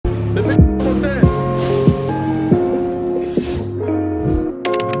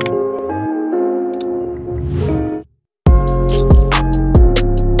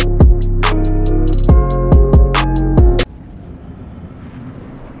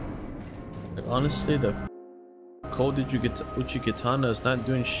Honestly, the Code Uchikatana is not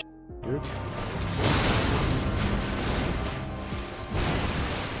doing shit, dude.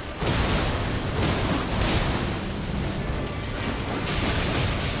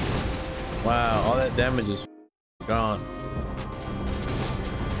 Wow, all that damage is gone.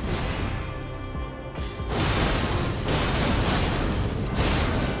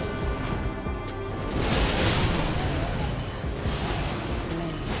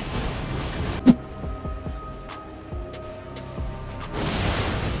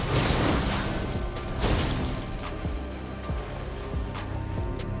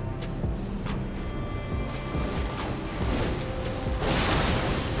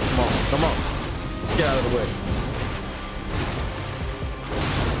 Come on, get out of the way.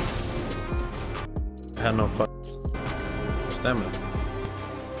 I had no stamina.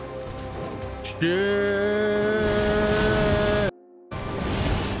 Shit!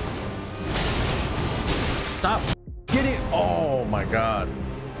 Stop getting. Oh my god.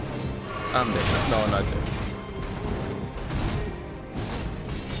 I'm dead. No, not dead.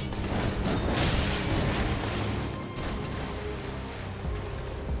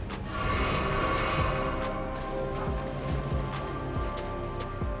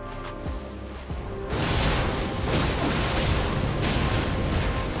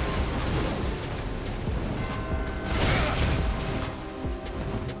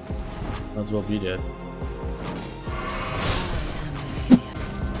 Might as well be dead.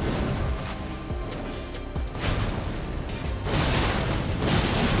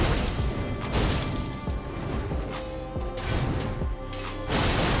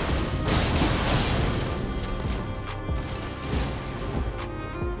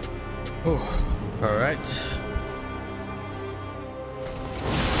 Oh, all right.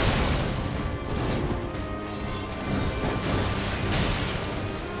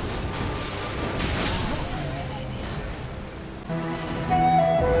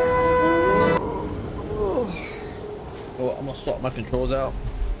 Oh, I'm gonna swap my controls out.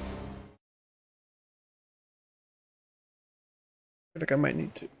 I think I might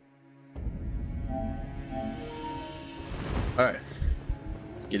need to. All right,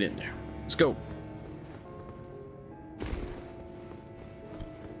 let's get in there. Let's go.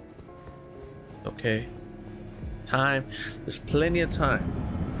 Okay. Time. There's plenty of time.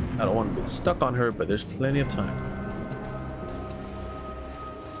 I don't want to get stuck on her, but there's plenty of time.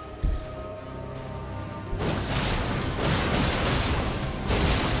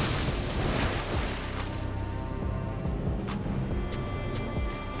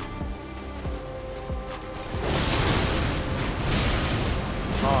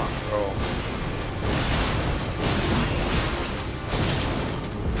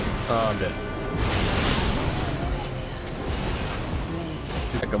 Oh, I'm dead.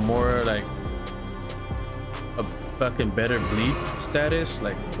 Like a more like a fucking better bleed status.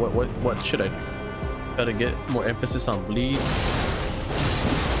 Like what should I do? Try to get more emphasis on bleed.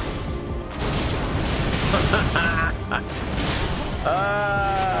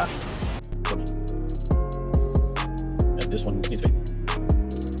 And this one needs faith.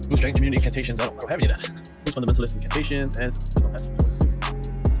 Boost strength, immunity, incantations. I don't have any of that. Boost fundamentalist incantations and passive.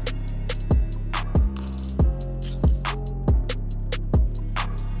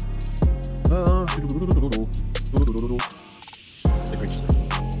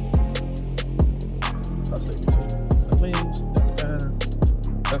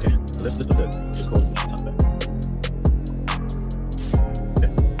 Okay, let's put the code time back.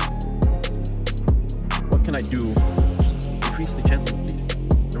 Okay. What can I do? Increase the chance of bleed.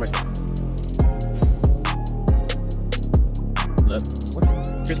 Where am I stuck? What?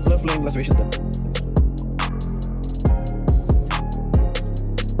 Increase blood flowing laceration then.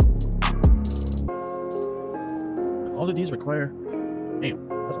 All of these require. Damn,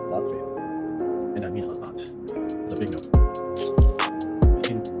 that's a lot of faith. And I mean a lot. That's a big no.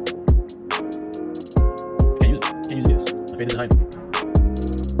 15. Can't use it. Can't use this. My faith is hiding.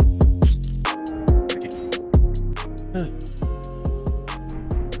 I can't.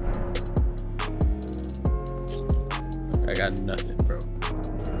 I got nothing, bro.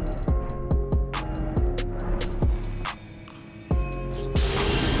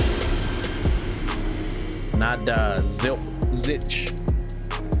 Nada, zilp, zitch.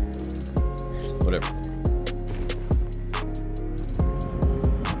 Whatever.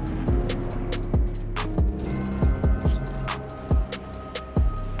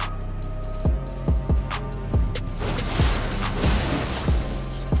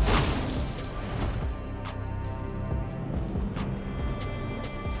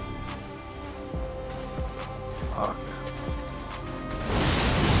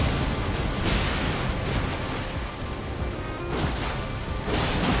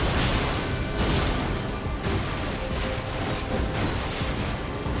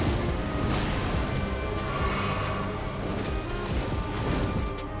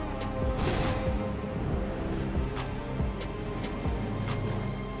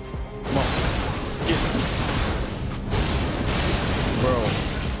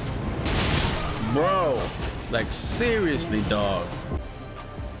 Like seriously, dog.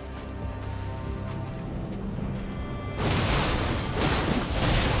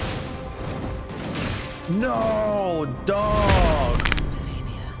 No, dog.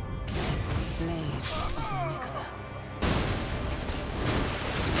 Malenia, blade of Mikola.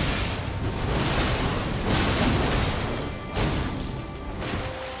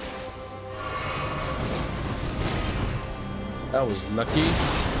 That was lucky.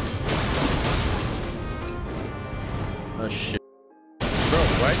 Oh shit. Bro,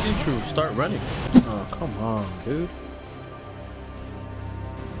 why didn't you start running? Oh, come on, dude.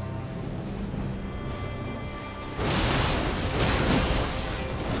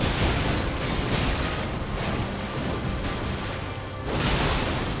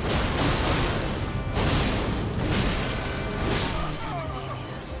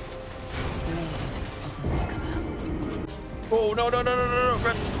 Oh, no, no, no, no, no, no,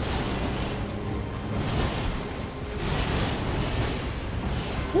 run.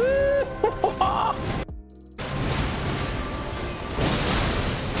 Woo!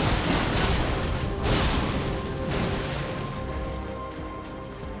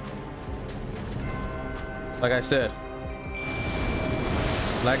 Like I said.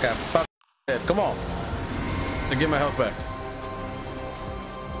 Like I fucking said. Come on. To get my health back.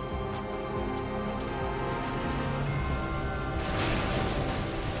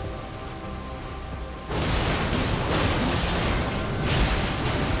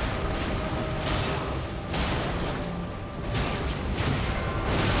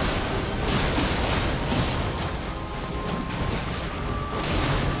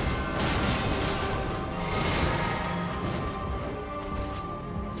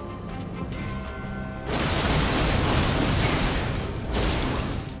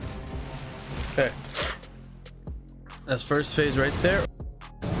 Okay. That's first phase right there.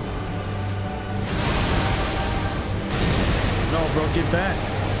 No, bro, get back.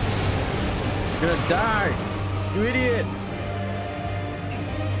 You're gonna die. You idiot.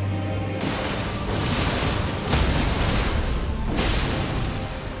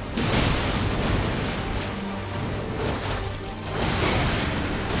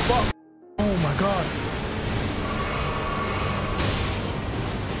 Fuck. Oh my god.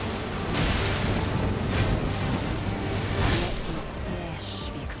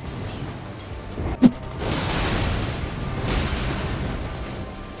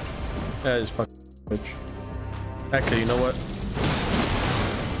 That is fucking bitch. Actually, you know what?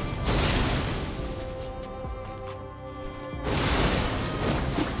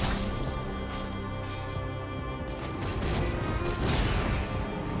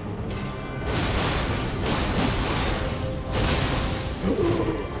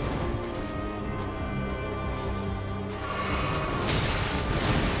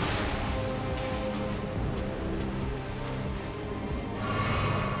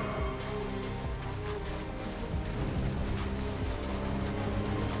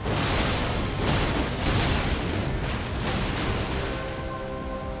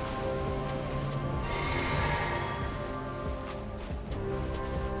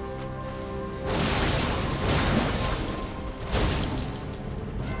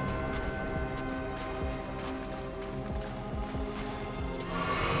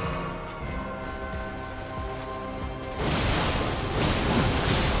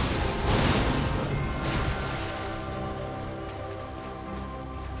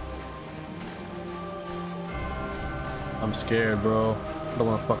 I'm scared, bro. I don't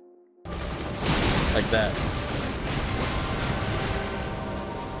want to fuck like that.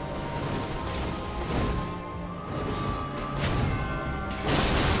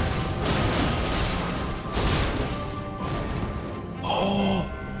 Oh.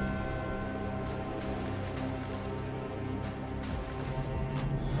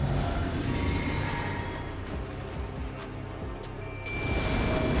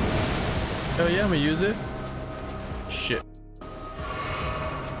 Hell yeah, I'm gonna use it. Shit.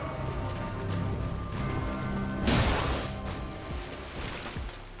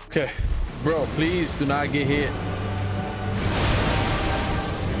 Okay, bro, please do not get hit.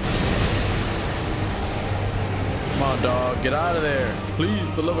 Come on, dog, get out of there. Please,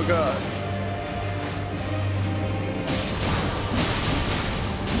 for the love of God.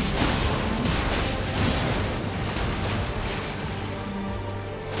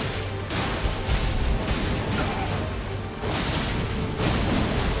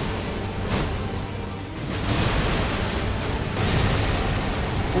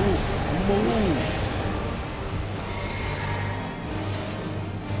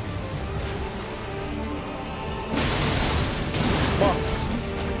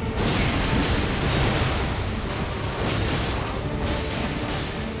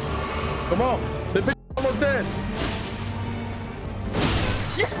 Come on. The bitch is almost dead.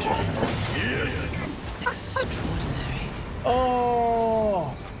 Yes. Extraordinary.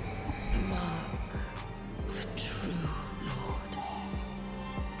 Oh. The mark of a true lord.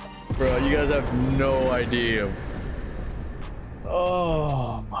 Bro, you guys have no idea.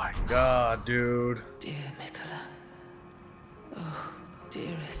 Oh my god, dude. Dear Mikola. Oh,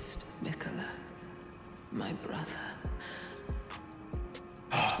 dearest Mikola. My brother.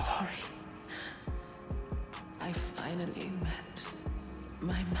 I'm sorry. I finally met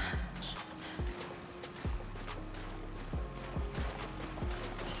my match.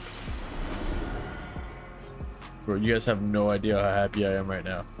 Bro, you guys have no idea how happy I am right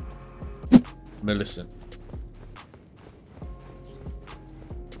now. Millicent.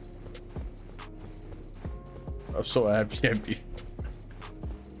 I'm so happy.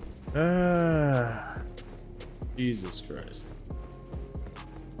 Jesus Christ.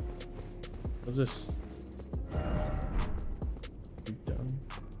 What's this? You done?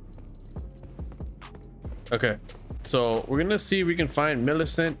 Okay, so we're gonna see if we can find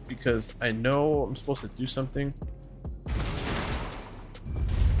Millicent because I know I'm supposed to do something.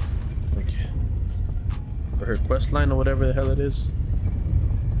 Like for her quest line or whatever the hell it is.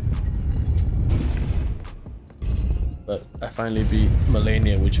 But I finally beat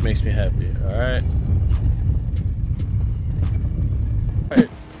Malenia, which makes me happy. All right. All right.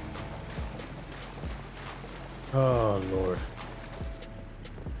 Oh Lord.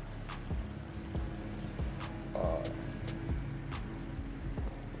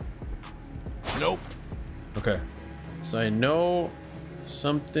 Nope. Okay. So I know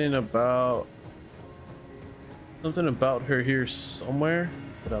something about her here somewhere,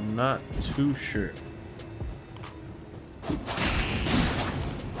 but I'm not too sure.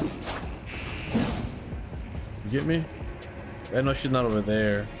 You get me? I know she's not over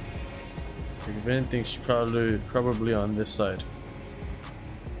there. Like, if anything, she's probably on this side.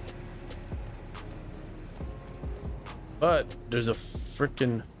 But there's a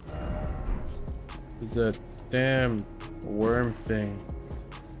freaking damn worm thing.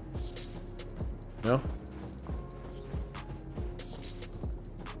 No?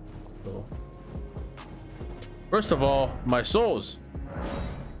 So, first of all, my souls.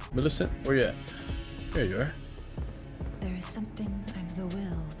 Millicent, where you at? There you are. There is something I'm the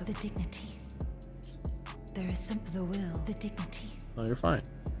will, the dignity. There is some the will, the dignity. Oh, you're fine.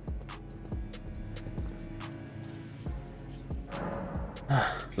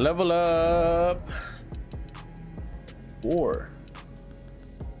 Level up. 4.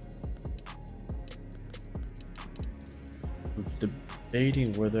 I'm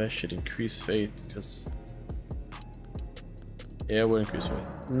debating whether I should increase faith because yeah, we'll increase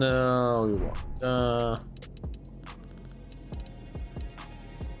faith. No, we won't.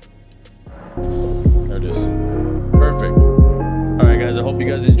 There it is. Perfect. All right, guys. I hope you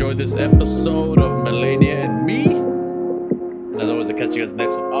guys enjoyed this episode of Malenia and me. And as always, I'll catch you guys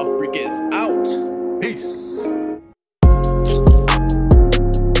next one. Africa is out. Peace.